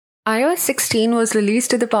iOS 16 was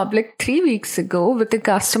released to the public 3 weeks ago with a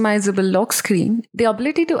customizable lock screen, the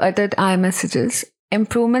ability to edit iMessages,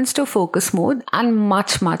 improvements to focus mode, and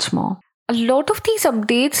much, much more. A lot of these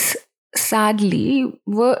updates, sadly,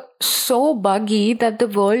 were so buggy that the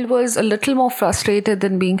world was a little more frustrated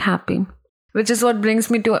than being happy. Which is what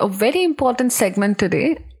brings me to a very important segment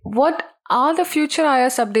today. What are the future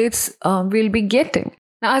iOS updates we'll be getting?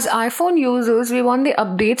 Now, as iPhone users, we want the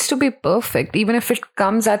updates to be perfect, even if it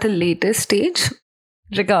comes at a later stage.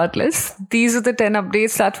 Regardless, these are the 10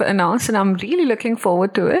 updates that were announced, and I'm really looking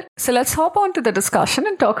forward to it. So let's hop on to the discussion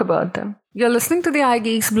and talk about them. You're listening to the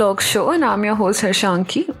iGeeks blog show, and I'm your host,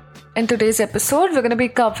 Harshanki. In today's episode, we're going to be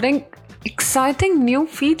covering exciting new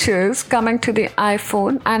features coming to the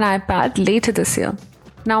iPhone and iPad later this year.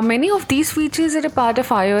 Now, many of these features are a part of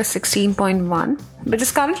iOS 16.1, which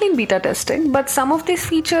is currently in beta testing, but some of these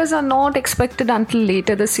features are not expected until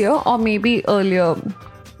later this year or maybe earlier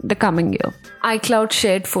the coming year. iCloud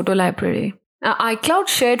Shared Photo Library. Now, iCloud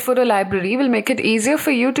Shared Photo Library will make it easier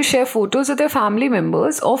for you to share photos with your family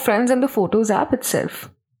members or friends in the Photos app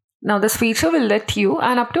itself. Now, this feature will let you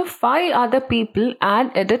and up to 5 other people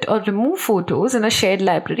add, edit, or remove photos in a shared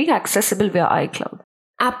library accessible via iCloud.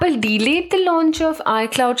 Apple delayed the launch of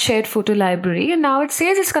iCloud Shared Photo Library, and now it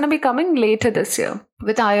says it's going to be coming later this year.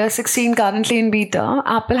 With iOS 16 currently in beta,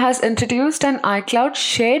 Apple has introduced an iCloud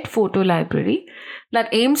Shared Photo Library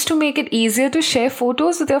that aims to make it easier to share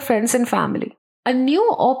photos with your friends and family. A new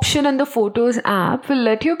option in the Photos app will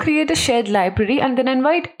let you create a shared library and then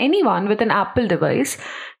invite anyone with an Apple device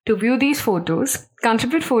to view these photos,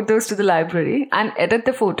 contribute photos to the library, and edit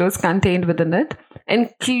the photos contained within it,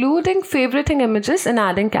 including favoriting images and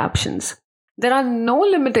adding captions. There are no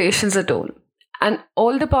limitations at all, and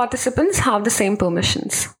all the participants have the same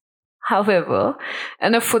permissions. However,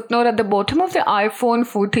 in a footnote at the bottom of the iPhone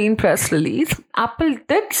 14 press release, Apple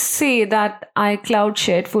did say that iCloud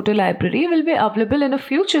Shared Photo Library will be available in a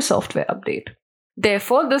future software update.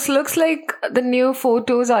 Therefore, this looks like the new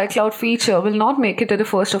Photos iCloud feature will not make it to the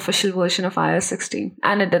first official version of iOS 16.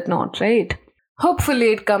 And it did not, right?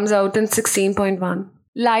 Hopefully, it comes out in 16.1.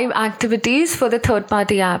 Live activities for the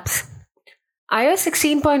third-party apps. iOS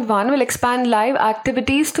 16.1 will expand live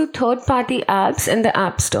activities to third-party apps in the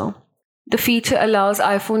App Store. The feature allows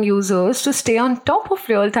iPhone users to stay on top of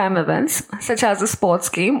real-time events, such as a sports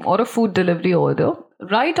game or a food delivery order,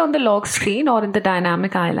 right on the lock screen or in the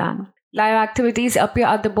dynamic island. Live activities appear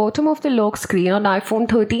at the bottom of the lock screen on iPhone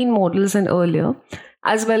 13 models and earlier,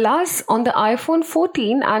 as well as on the iPhone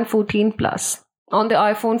 14 and 14 Plus. On the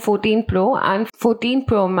iPhone 14 Pro and 14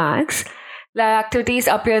 Pro Max, live activities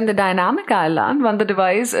appear in the dynamic island when the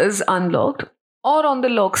device is unlocked, or on the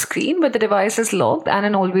lock screen where the device is locked and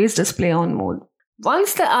in always display on mode.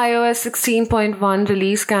 Once the iOS 16.1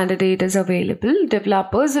 release candidate is available,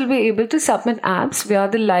 developers will be able to submit apps via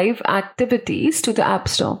the live activities to the App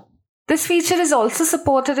Store. This feature is also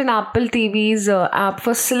supported in Apple TV's app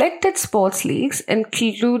for selected sports leagues,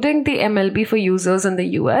 including the MLB for users in the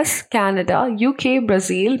US, Canada, UK,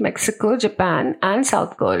 Brazil, Mexico, Japan, and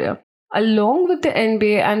South Korea, along with the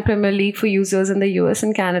NBA and Premier League for users in the US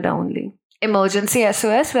and Canada only. Emergency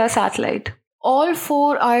SOS via satellite. All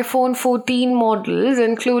 4 iPhone 14 models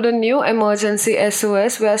include a new emergency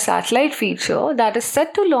SOS via satellite feature that is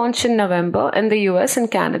set to launch in November in the US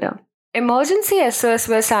and Canada. Emergency SOS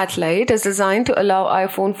via satellite is designed to allow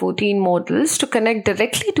iPhone 14 models to connect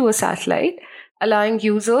directly to a satellite, allowing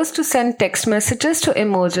users to send text messages to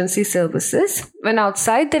emergency services when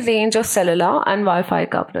outside the range of cellular and Wi-Fi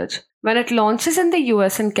coverage. When it launches in the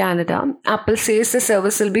US and Canada, Apple says the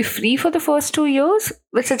service will be free for the first 2 years,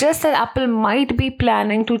 which suggests that Apple might be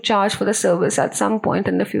planning to charge for the service at some point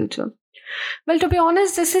in the future. Well, to be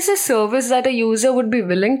honest, this is a service that a user would be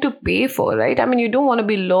willing to pay for, right? I mean, you don't want to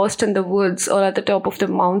be lost in the woods or at the top of the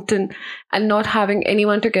mountain and not having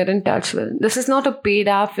anyone to get in touch with. This is not a paid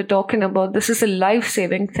app we're talking about. This is a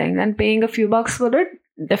life-saving thing, and paying a few bucks for it,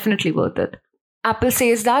 definitely worth it. Apple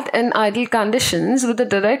says that in ideal conditions, with a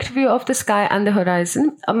direct view of the sky and the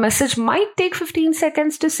horizon, a message might take 15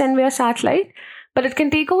 seconds to send via satellite, but it can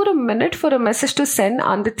take over a minute for a message to send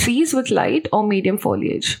under trees with light or medium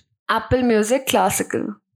foliage. Apple Music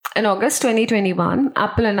Classical. In August 2021,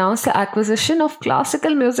 Apple announced the acquisition of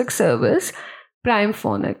classical music service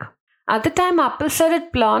PrimePhonic. At the time, Apple said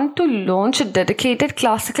it planned to launch a dedicated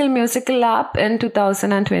classical musical app in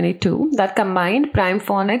 2022 that combined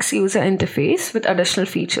PrimePhonic's user interface with additional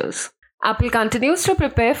features. Apple continues to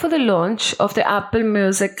prepare for the launch of the Apple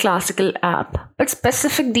Music Classical app, but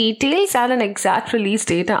specific details and an exact release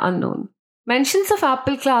date are unknown. Mentions of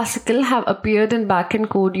Apple Classical have appeared in backend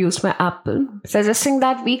code used by Apple, suggesting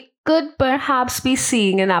that we could perhaps be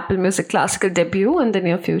seeing an Apple Music Classical debut in the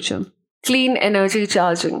near future. Clean energy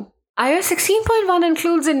charging. iOS 16.1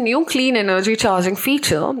 includes a new clean energy charging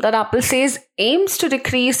feature that Apple says aims to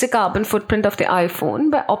decrease the carbon footprint of the iPhone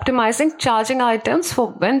by optimizing charging items for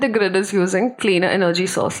when the grid is using cleaner energy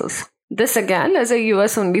sources. This again is a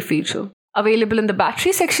US only feature. Available in the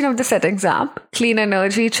battery section of the settings app, clean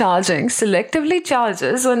energy charging selectively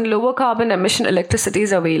charges when lower carbon emission electricity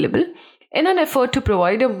is available in an effort to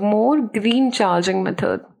provide a more green charging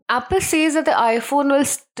method. Apple says that the iPhone will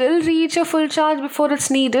still reach a full charge before it's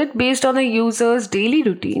needed based on a user's daily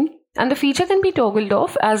routine, and the feature can be toggled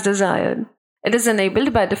off as desired. It is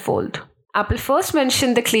enabled by default. Apple first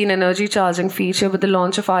mentioned the clean energy charging feature with the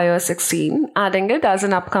launch of iOS 16, adding it as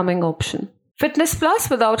an upcoming option. Fitness Plus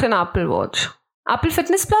without an Apple Watch. Apple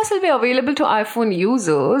Fitness Plus will be available to iPhone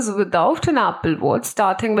users without an Apple Watch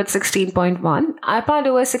starting with 16.1,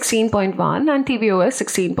 iPadOS 16.1 and tvOS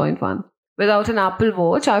 16.1. Without an Apple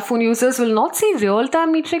Watch, iPhone users will not see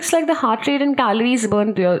real-time metrics like the heart rate and calories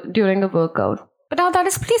burned during a workout. But now that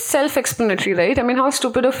is pretty self-explanatory, right? I mean, how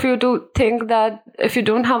stupid of you to think that if you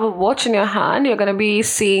don't have a watch in your hand, you're going to be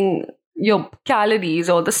seeing your calories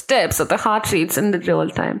or the steps or the heart rates in the real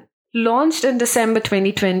time. Launched in December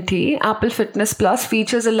 2020, Apple Fitness Plus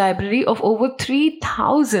features a library of over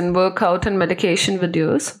 3,000 workout and medication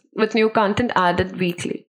videos with new content added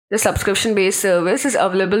weekly. The subscription-based service is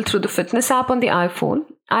available through the fitness app on the iPhone,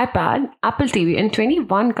 iPad, Apple TV in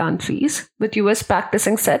 21 countries, with US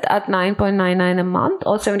practicing set at $9.99 a month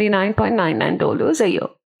or $79.99 a year.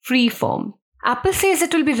 Freeform. Apple says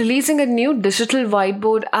it will be releasing a new digital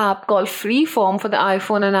whiteboard app called Freeform for the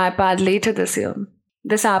iPhone and iPad later this year.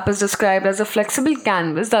 This app is described as a flexible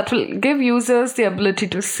canvas that will give users the ability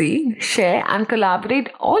to see, share, and collaborate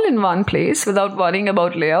all in one place without worrying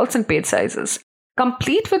about layouts and page sizes.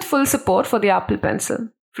 Complete with full support for the Apple Pencil.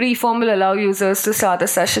 Freeform will allow users to start a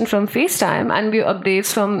session from FaceTime and view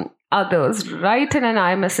updates from others right in an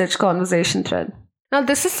iMessage conversation thread. Now,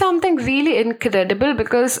 this is something really incredible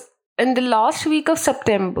because in the last week of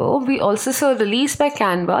September, we also saw a release by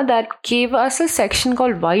Canva that gave us a section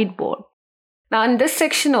called Whiteboard. Now, in this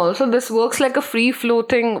section also, this works like a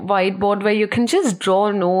free-floating whiteboard where you can just draw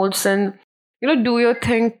notes and do your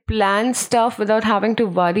thing, plan stuff without having to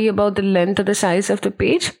worry about the length or the size of the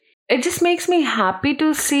page. It just makes me happy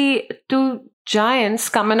to see two giants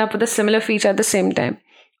coming up with a similar feature at the same time.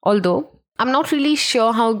 Although, I'm not really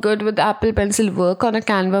sure how good would Apple Pencil work on a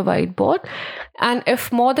Canva whiteboard and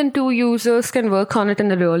if more than 2 users can work on it in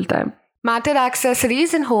the real time. Matter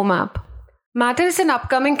accessories and home app. Matter is an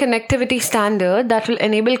upcoming connectivity standard that will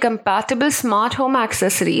enable compatible smart home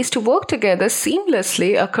accessories to work together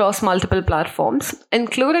seamlessly across multiple platforms,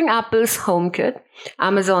 including Apple's HomeKit,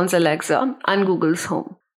 Amazon's Alexa, and Google's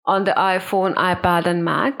Home. On the iPhone, iPad, and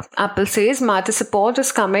Mac, Apple says Matter support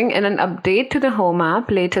is coming in an update to the Home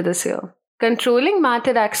app later this year. Controlling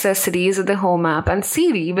Matter accessories with the Home app and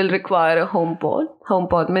Siri will require a HomePod,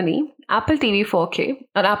 HomePod Mini, Apple TV 4K,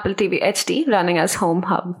 or Apple TV HD running as Home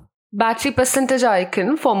Hub. Battery percentage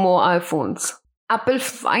icon for more iPhones. Apple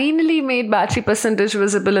finally made battery percentage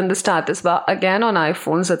visible in the status bar again on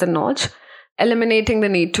iPhones with a notch, eliminating the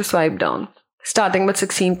need to swipe down. Starting with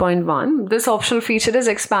 16.1, this optional feature is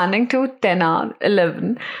expanding to 10R,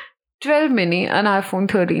 11, 12 mini and iPhone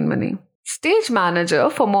 13 mini. Stage Manager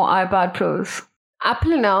for more iPad Pros.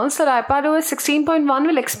 Apple announced that iPadOS 16.1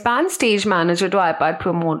 will expand Stage Manager to iPad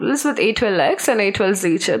Pro models with A12X and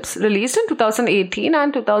A12Z chips released in 2018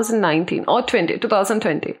 and 2019 or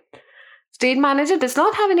 2020. Stage Manager does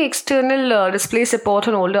not have any external display support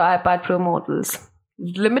on older iPad Pro models,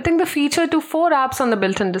 limiting the feature to 4 apps on the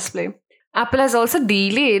built-in display. Apple has also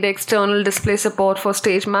delayed external display support for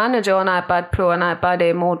Stage Manager on iPad Pro and iPad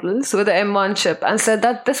Air models with the M1 chip and said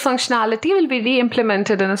that this functionality will be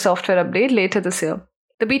re-implemented in a software update later this year.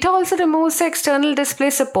 The beta also removes the external display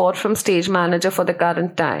support from Stage Manager for the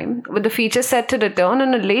current time, with the feature set to return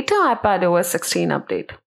in a later iPadOS 16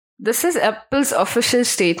 update. This is Apple's official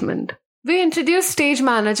statement. We introduced Stage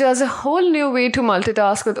Manager as a whole new way to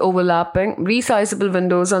multitask with overlapping, resizable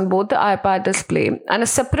windows on both the iPad display and a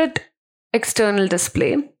separate external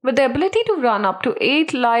display with the ability to run up to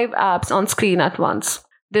 8 live apps on screen at once.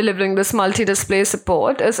 Delivering this multi-display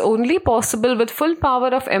support is only possible with full power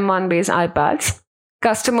of M1 based iPads.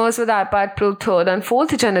 Customers with iPad Pro 3rd and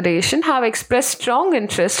 4th generation have expressed strong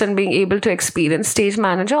interest in being able to experience Stage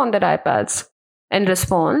Manager on their iPads. In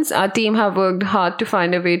response, our team have worked hard to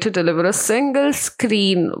find a way to deliver a single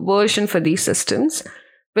screen version for these systems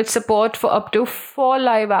with support for up to 4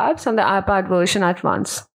 live apps on the iPad version at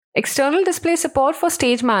once. External display support for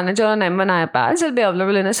Stage Manager on M1 iPads will be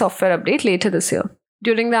available in a software update later this year.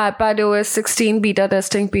 During the iPadOS 16 beta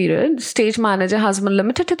testing period, Stage Manager has been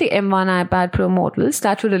limited to the M1 iPad Pro models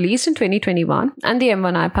that were released in 2021 and the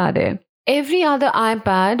M1 iPad Air. Every other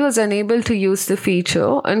iPad was unable to use the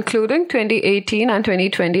feature, including 2018 and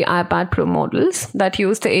 2020 iPad Pro models that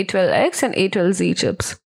used the A12X and A12Z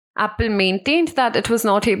chips. Apple maintained that it was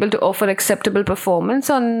not able to offer acceptable performance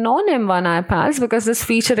on non-M1 iPads because this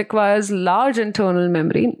feature requires large internal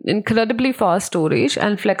memory, incredibly fast storage,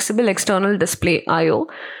 and flexible external display I/O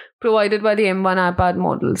provided by the M1 iPad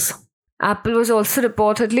models. Apple was also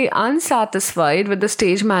reportedly unsatisfied with the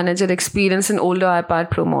Stage Manager experience in older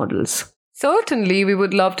iPad Pro models. Certainly, we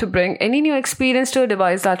would love to bring any new experience to a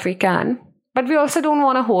device that we can, but we also don't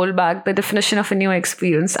want to hold back the definition of a new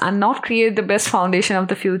experience and not create the best foundation of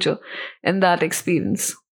the future in that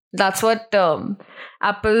experience. That's what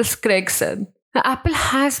Apple's Craig said. Now, Apple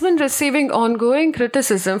has been receiving ongoing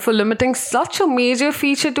criticism for limiting such a major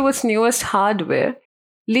feature to its newest hardware,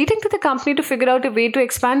 leading to the company to figure out a way to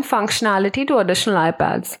expand functionality to additional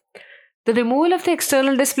iPads. The removal of the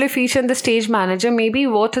external display feature in the Stage Manager may be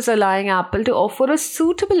what is allowing Apple to offer a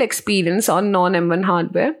suitable experience on non-M1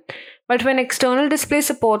 hardware. But when external display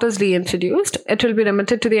support is reintroduced, it will be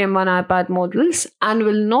limited to the M1 iPad models and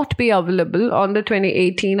will not be available on the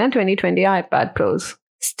 2018 and 2020 iPad Pros.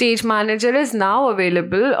 Stage Manager is now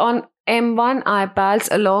available on M1 iPads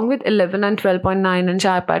along with 11 and 12.9-inch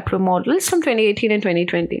iPad Pro models from 2018 and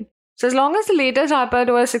 2020. So as long as the latest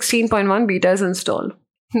iPadOS 16.1 beta is installed.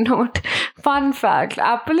 Note, fun fact,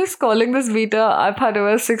 Apple is calling this beta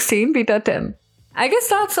iPadOS 16 Beta 10. I guess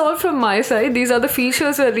that's all from my side. These are the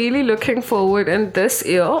features we're really looking forward in this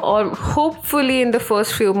year or hopefully in the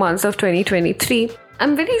first few months of 2023.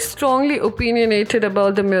 I'm very strongly opinionated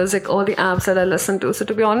about the music or the apps that I listen to. So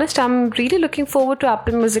to be honest, I'm really looking forward to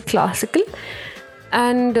Apple Music Classical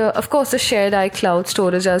and of course the shared iCloud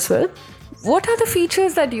storage as well. What are the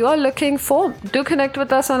features that you are looking for? Do connect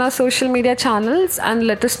with us on our social media channels and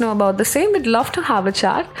let us know about the same. We'd love to have a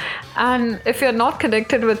chat. And if you're not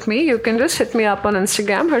connected with me, you can just hit me up on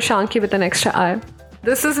Instagram, Harshanki with an extra I.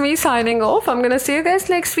 This is me signing off. I'm going to see you guys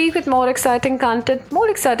next week with more exciting content, more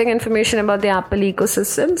exciting information about the Apple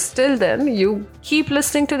ecosystem. Till then, you keep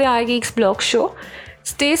listening to the iGeeks blog show.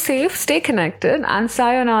 Stay safe, stay connected, and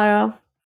sayonara.